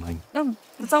just kindling. Oh,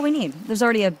 that's all we need. There's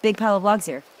already a big pile of logs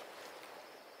here.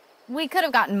 We could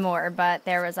have gotten more, but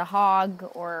there was a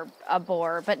hog or a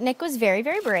boar. But Nick was very,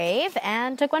 very brave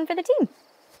and took one for the team.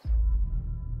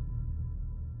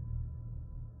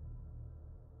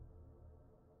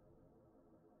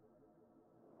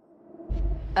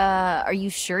 Are you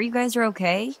sure you guys are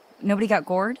okay? Nobody got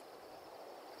gored?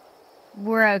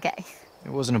 We're okay. It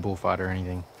wasn't a bullfight or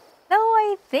anything. Though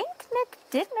I think Nick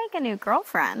did make a new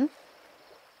girlfriend.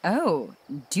 Oh,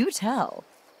 do tell.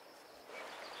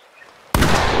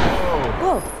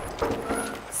 Whoa.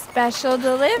 Special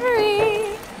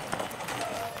delivery.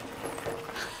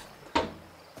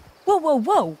 Whoa, whoa,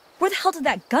 whoa. Where the hell did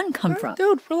that gun come from?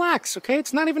 Dude, relax, okay?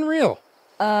 It's not even real.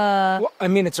 Well, I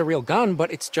mean, it's a real gun,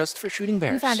 but it's just for shooting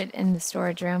bears. We found it in the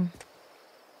storage room.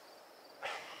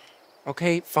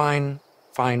 Okay, fine.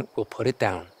 Fine, we'll put it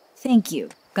down. Thank you.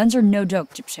 Guns are no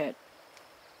joke, dipshit.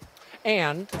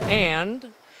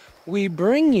 And we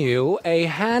bring you a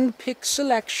hand-picked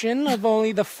selection of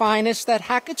only the finest that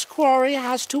Hackett's Quarry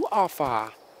has to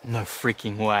offer. No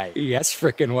freaking way. Yes,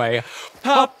 frickin' way.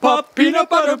 Pop, pop, peanut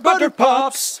butter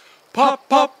pops. Pop,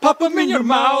 pop, pop 'em in your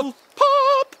mouth.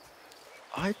 Pop!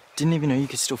 I didn't even know you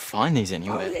could still find these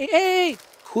anywhere. Hey,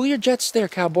 cool your jets there,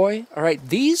 cowboy. All right,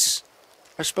 these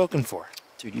are spoken for.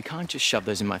 Dude, you can't just shove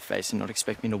those in my face and not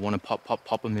expect me to want to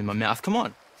pop them in my mouth. Come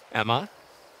on. Emma,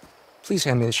 please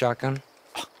hand me the shotgun.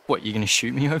 What, you're gonna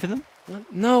shoot me over them?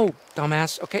 No,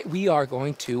 dumbass. Okay, we are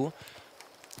going to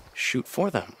shoot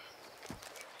for them.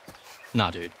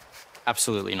 Nah, dude.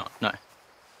 Absolutely not. No.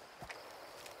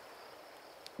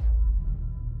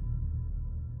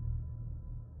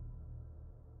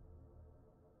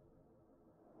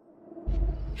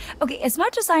 Okay, as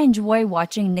much as I enjoy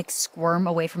watching Nick squirm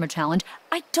away from a challenge,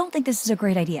 I don't think this is a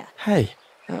great idea. Hey.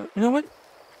 You know what?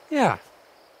 Yeah,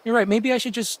 you're right. Maybe I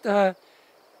should just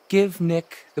give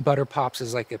Nick the butter pops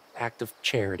as like an act of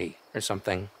charity or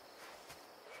something.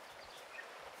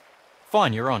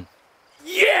 Fine, you're on.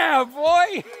 Yeah,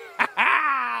 boy!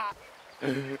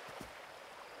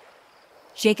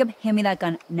 Jacob, hand me that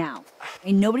gun now. I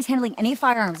mean, nobody's handling any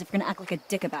firearms if you're gonna act like a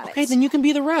dick about it. Okay, then you can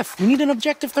be the ref. We need an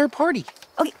objective third party.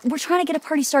 Okay, we're trying to get a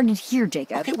party started here,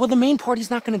 Jacob. Okay, well, the main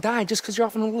party's not gonna die just because you're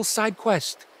off on a little side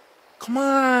quest. Come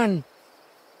on.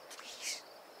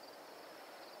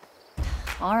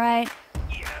 All right.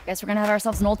 Guess we're gonna have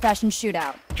ourselves an old-fashioned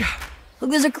shootout. Look,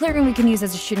 there's a clearing we can use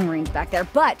as a shooting range back there,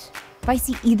 but if I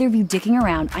see either of you dicking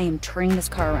around, I am turning this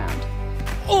car around.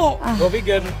 Oh, we'll be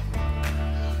good.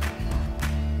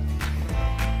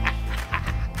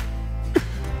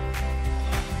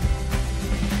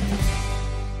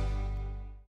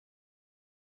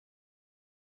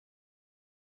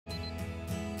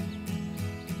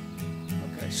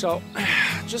 So,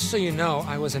 just so you know,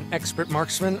 I was an expert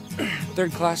marksman,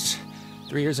 third class,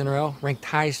 3 years in a row, ranked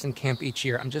highest in camp each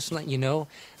year. I'm just letting you know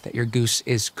that your goose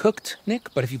is cooked,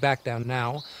 Nick, but if you back down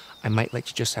now, I might let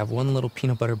you just have one little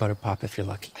peanut butter pop if you're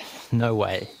lucky. No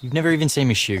way. You've never even seen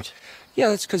me shoot. Yeah,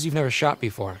 that's because you've never shot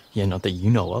before. Yeah, not that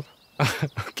you know of.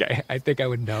 Okay, I think I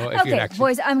would know if you'd Okay, actually...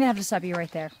 boys, I'm gonna have to stop you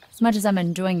right there. As much as I'm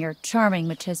enjoying your charming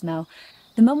machismo,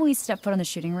 the moment we step foot on the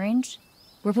shooting range,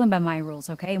 We're playing by my rules,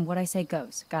 okay? And what I say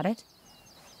goes. Got it?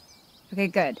 Okay,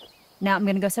 good. Now I'm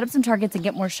gonna go set up some targets and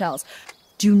get more shells.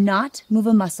 Do not move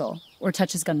a muscle or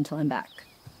touch his gun until I'm back.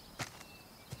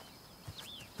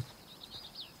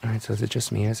 Alright, so is it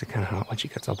just me or is it kind of hot when she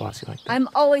gets all bossy like that? I'm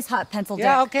always hot, pencil dick.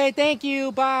 Yeah, okay, thank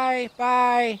you. Bye.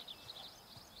 Bye.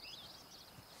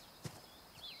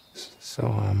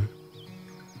 So,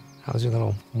 how's your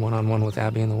little one-on-one with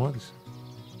Abby in the woods?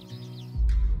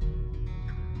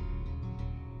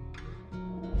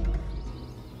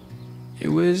 It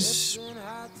was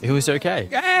okay.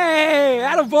 Hey,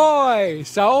 attaboy!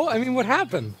 So, I mean, what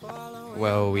happened?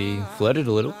 Well, we flirted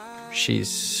a little.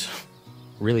 She's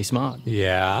really smart.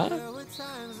 Yeah?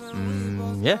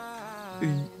 Yeah.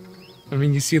 I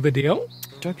mean, you see the deal?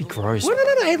 Don't be gross. Well,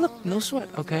 no. Hey, look, no sweat,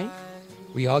 okay?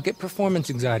 We all get performance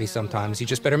anxiety sometimes. You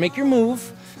just better make your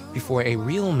move before a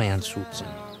real man swoops in.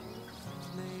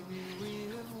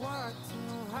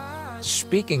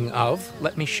 Speaking of,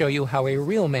 let me show you how a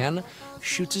real man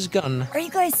shoots his gun. Are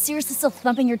you guys seriously still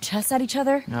thumping your chests at each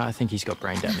other? No, I think he's got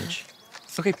brain damage.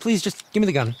 Okay, please, just give me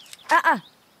the gun.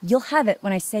 You'll have it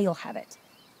when I say you'll have it.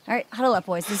 All right, huddle up,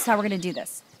 boys. This is how we're gonna do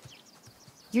this.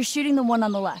 You're shooting the one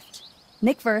on the left.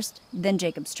 Nick first, then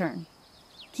Jacob's turn.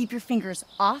 Keep your fingers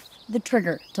off the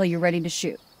trigger till you're ready to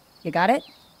shoot. You got it?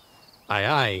 Aye,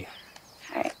 aye.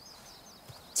 All right.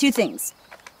 2 things.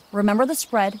 Remember the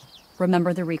spread,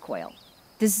 remember the recoil.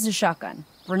 This is a shotgun.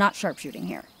 We're not sharpshooting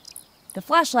here. The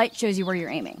flashlight shows you where you're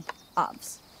aiming.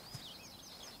 Obvs.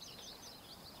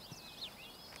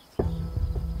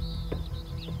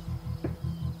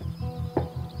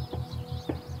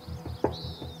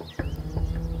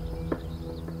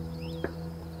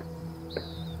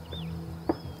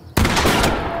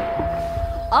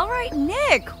 All right,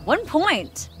 Nick, 1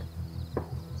 point.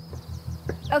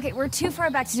 Okay, we're too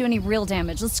far back to do any real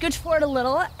damage. Let's scooch forward a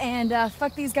little and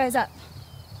fuck these guys up.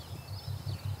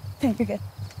 You're good.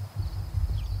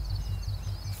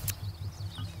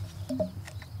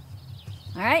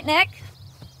 All right, Nick.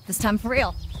 This time for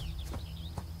real.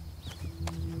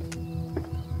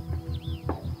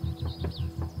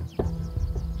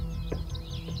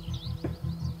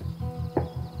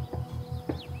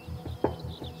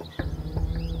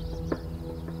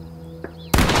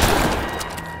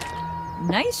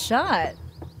 Nice shot.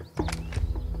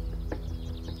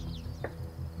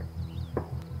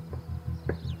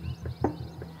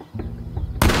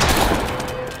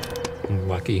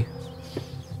 Lucky.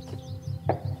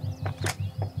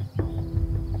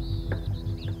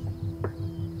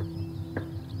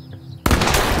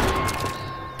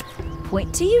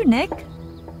 Point to you, Nick.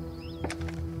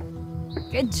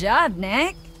 Good job,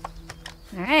 Nick.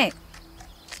 All right.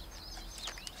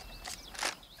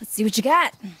 Let's see what you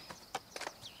got.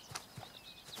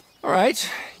 All right,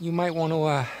 you might want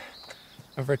to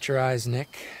avert your eyes,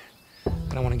 Nick.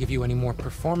 I don't want to give you any more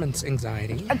performance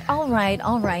anxiety. All right.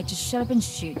 Just shut up and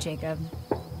shoot, Jacob.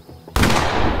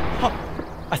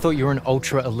 I thought you were an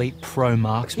ultra elite pro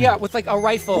marksman. Yeah, with like a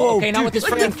rifle. Whoa, okay, not dude, with this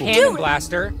be friggin' careful. cannon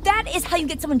blaster. That is how you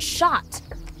get someone shot.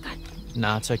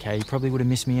 Nah, it's okay. You probably would have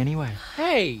missed me anyway.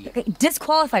 Hey! Okay,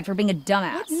 disqualified for being a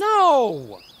dumbass.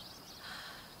 No!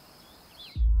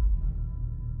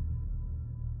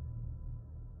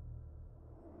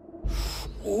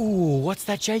 Ooh, what's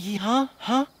that, Jakey, huh?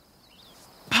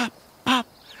 Pop, pop,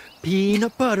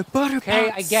 peanut butter,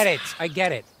 Okay, pops. I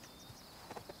get it.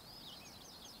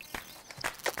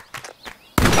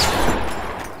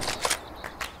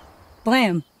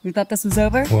 Blam. We thought this was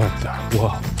over? What the?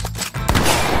 Whoa.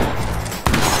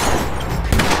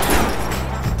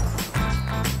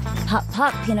 Pop,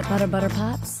 pop, peanut butter, butter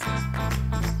pops.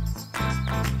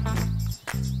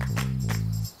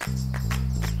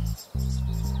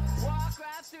 Walk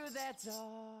right through that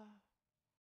door.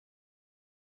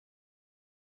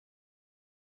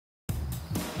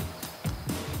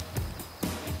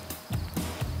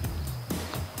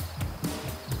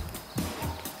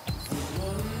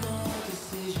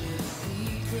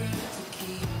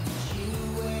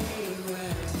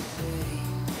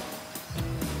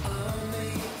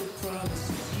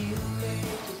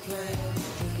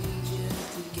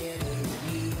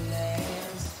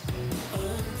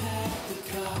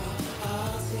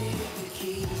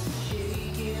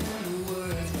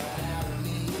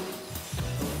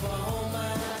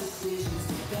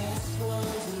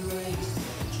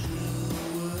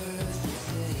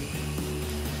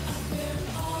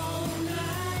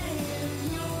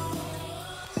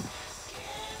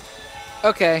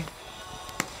 Okay.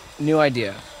 New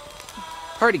idea.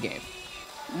 Party game.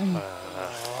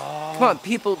 Come on,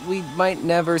 people, we might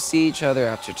never see each other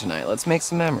after tonight. Let's make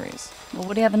some memories. Well,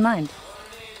 what do you have in mind?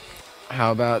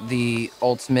 How about the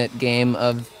ultimate game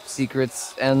of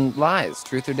secrets and lies,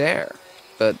 truth or dare,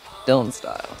 but Dylan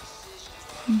style?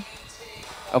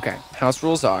 Okay, house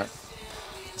rules are,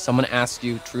 someone asks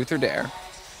you truth or dare,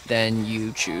 then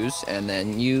you choose, and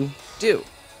then you do.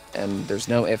 And there's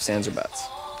no ifs, ands, or buts.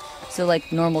 So,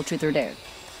 like, normal truth or dare.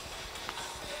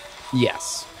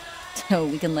 Yes. So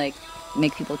we can, like,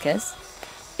 make people kiss?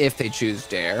 If they choose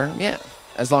dare, yeah.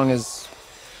 As long as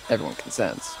everyone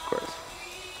consents, of course.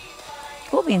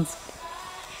 Cool beans.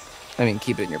 I mean,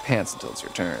 keep it in your pants until it's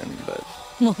your turn, but...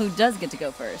 Well, who does get to go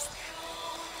first?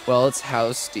 Well, it's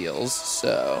house deals,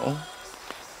 so...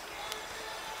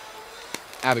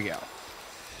 Abigail.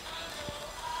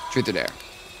 Truth or dare?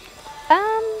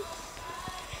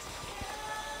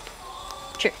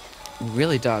 Truth. You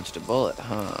really dodged a bullet,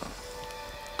 huh?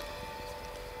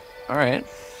 Alright,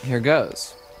 here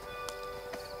goes.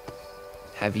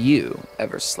 Have you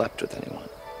ever slept with anyone?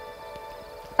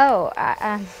 Oh,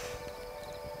 I...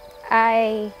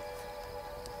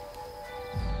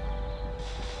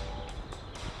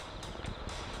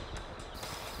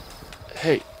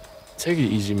 Hey, take it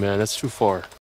easy, man. That's too far.